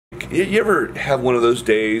You ever have one of those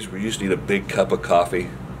days where you just need a big cup of coffee?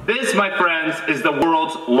 This, my friends, is the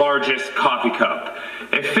world's largest coffee cup.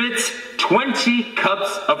 It fits 20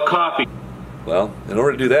 cups of coffee. Well, in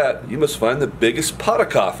order to do that, you must find the biggest pot of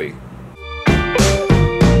coffee.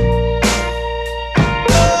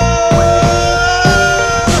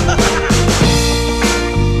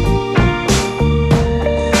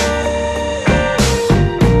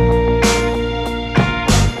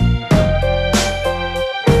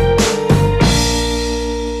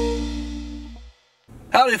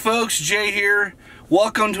 Howdy folks, Jay here.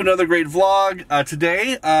 Welcome to another great vlog.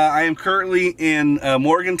 Today I am currently in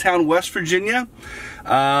Morgantown, West Virginia.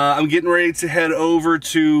 I'm getting ready to head over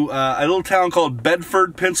to a little town called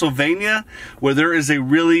Bedford, Pennsylvania, where there is a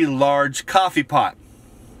really large coffee pot.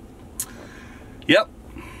 Yep,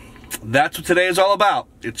 that's what today is all about.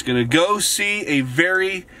 It's gonna go see a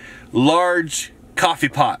very large coffee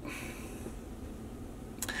pot.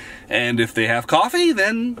 And if they have coffee,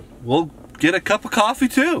 then we'll get a cup of coffee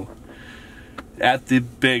too at the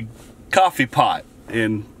big coffee pot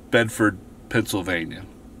in Bedford, Pennsylvania.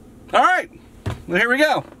 All right, well, here we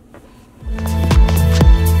go.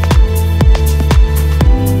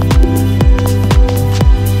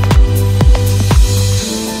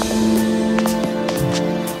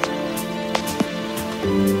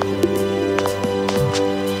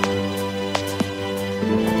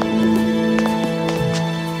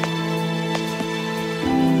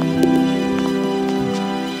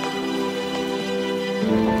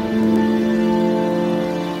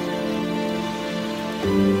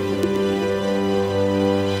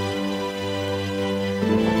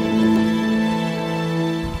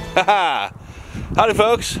 Howdy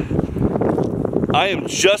folks, I am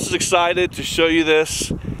just as excited to show you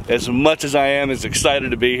this as much as I am as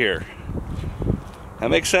excited to be here.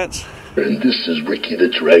 That makes sense? And this is Ricky the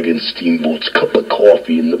Dragon Steamboat's cup of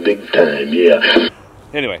coffee in the big time, yeah.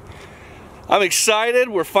 Anyway, I'm excited.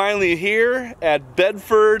 We're finally here at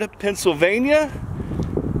Bedford, Pennsylvania.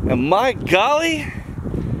 And my golly,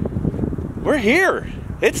 we're here.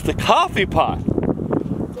 It's the coffee pot.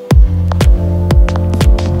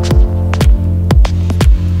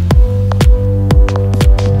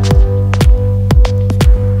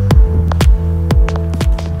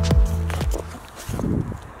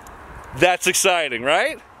 That's exciting,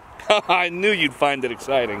 right? I knew you'd find it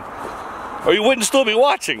exciting. Or you wouldn't still be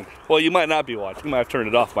watching. Well, you might not be watching. You might have turned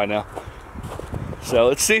it off by now. So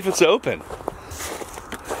let's see if it's open.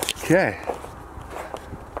 Okay.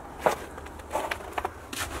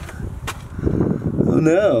 Oh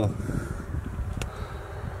no.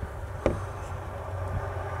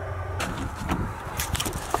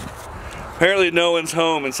 Apparently no one's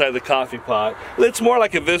home inside the coffee pot. It's more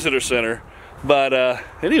like a visitor center. But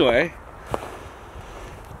anyway,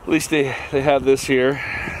 at least they have this here.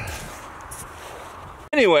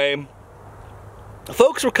 Anyway,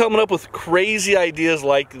 folks were coming up with crazy ideas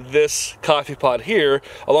like this coffee pot here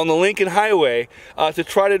along the Lincoln Highway to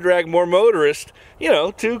try to drag more motorists, you know,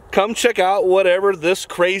 to come check out whatever this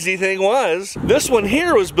crazy thing was. This one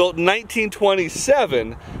here was built in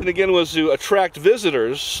 1927 and again was to attract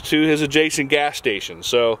visitors to his adjacent gas station.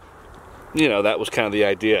 So, you know, that was kind of the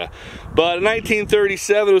idea. But in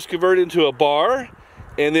 1937 it was converted into a bar,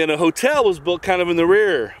 and then a hotel was built kind of in the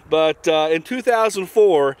rear. But in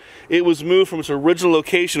 2004 it was moved from its original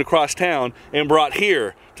location across town and brought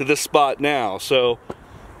here to this spot now. So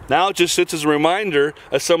now it just sits as a reminder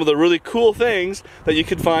of some of the really cool things that you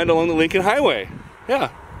could find along the Lincoln Highway.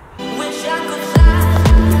 Yeah. Wish I could fly.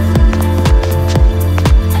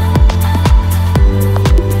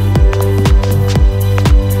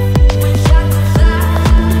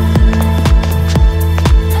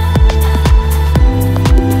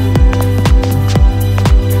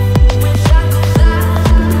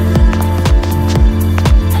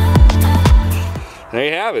 There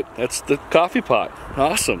you have it. That's the coffee pot.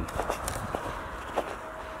 Awesome.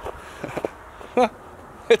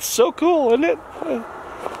 It's so cool, isn't it?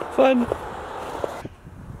 Fun.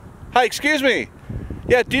 Hi, excuse me.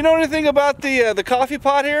 Yeah, do you know anything about the coffee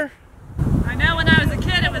pot here? I know when I was a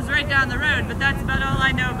kid it was right down the road, but that's about all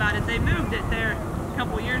I know about it. They moved it there a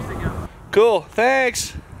couple years ago. Cool,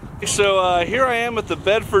 thanks. So here I am at the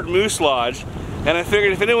Bedford Moose Lodge, and I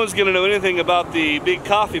figured if anyone's gonna know anything about the big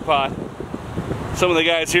coffee pot, some of the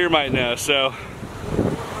guys here might know, so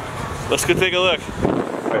let's go take a look.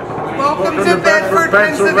 Welcome to Bedford,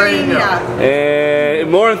 Pennsylvania.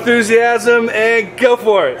 And more enthusiasm and go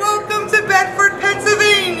for it. Welcome to Bedford,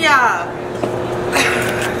 Pennsylvania.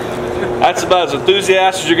 That's about as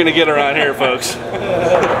enthusiastic as you're going to get around here, folks.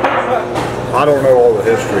 I don't know all the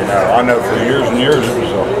history now. I know for years and years it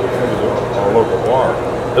was a local bar.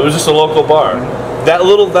 It was just a local bar. That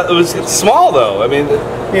it was small though. I mean.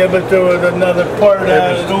 Yeah, but there was another part of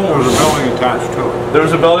that. There was a building attached to it. There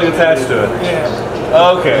was a building attached to it.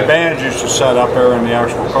 Yeah. Okay. The bands used to set up there in the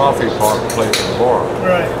actual coffee pot place at the bar.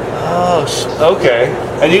 Right. Oh, okay.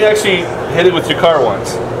 And you actually hit it with your car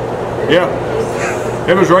once. Yeah.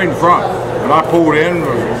 It was right in front. And I pulled in.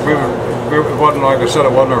 It wasn't, like I said,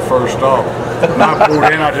 it wasn't our first stop. When I pulled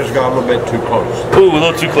in, I just got a little bit too close. Ooh, a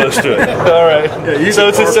little too close to it. All right. Yeah, so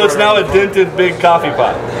it's now a dented big coffee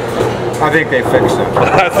pot. I think they fixed it.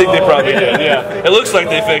 I think they probably did, yeah. It looks like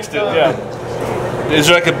they fixed it, yeah. Is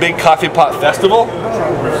there like a big coffee pot festival?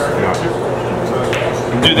 Yeah.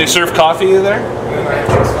 Do they serve coffee in there?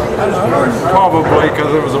 Probably,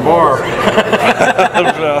 because it was a bar.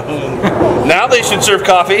 Now they should serve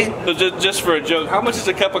coffee. So just for a joke, how much is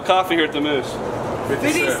a cup of coffee here at the Moose?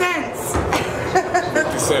 50 cents.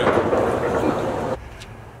 50 cents.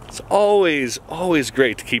 It's always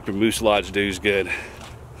great to keep your Moose Lodge dues good.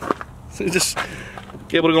 So just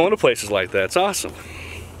be able to go into places like that. It's awesome.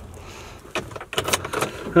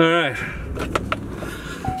 All right.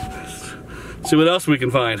 Let's see what else we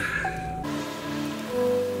can find.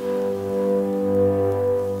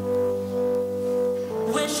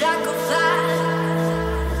 Wish I could fly.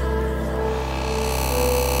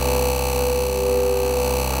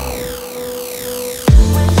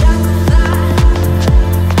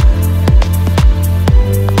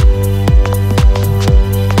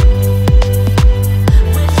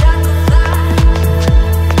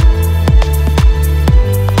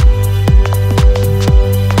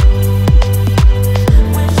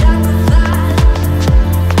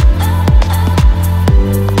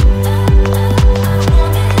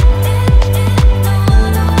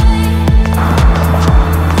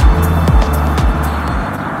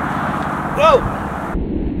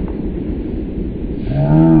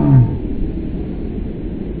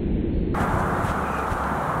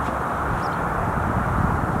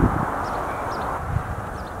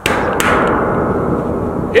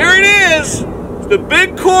 Here it is, the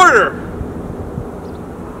big quarter.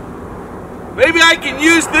 Maybe I can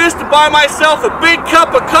use this to buy myself a big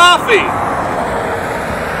cup of coffee.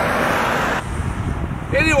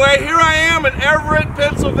 Anyway, here I am in Everett,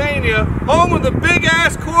 Pennsylvania, home of the big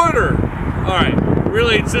ass quarter. All right,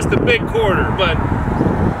 really it's just a big quarter, but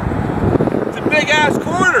it's a big ass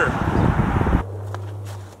quarter.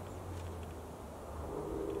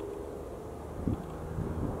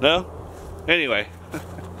 No? Anyway.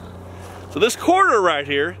 So this quarter right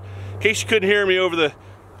here, in case you couldn't hear me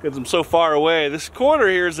because I'm so far away, this quarter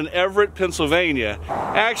here is in Everett, Pennsylvania.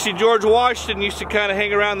 Actually, George Washington used to kind of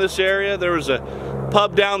hang around this area. There was a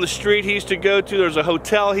pub down the street he used to go to. There was a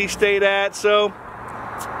hotel he stayed at, so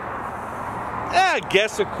I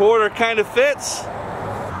guess a quarter kind of fits.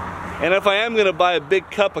 And if I am gonna buy a big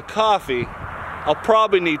cup of coffee, I'll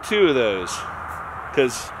probably need 2 of those,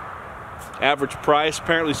 because average price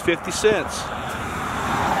apparently is 50 cents.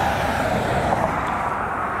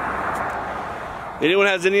 Anyone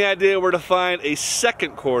has any idea where to find a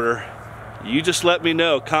second quarter, you just let me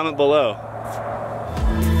know, comment below.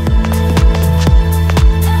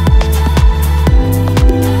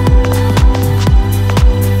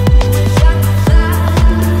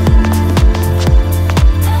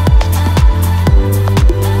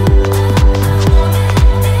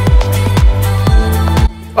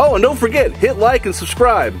 Oh, and don't forget, hit like and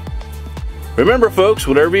subscribe. Remember folks,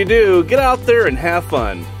 whatever you do, get out there and have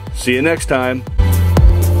fun. See you next time.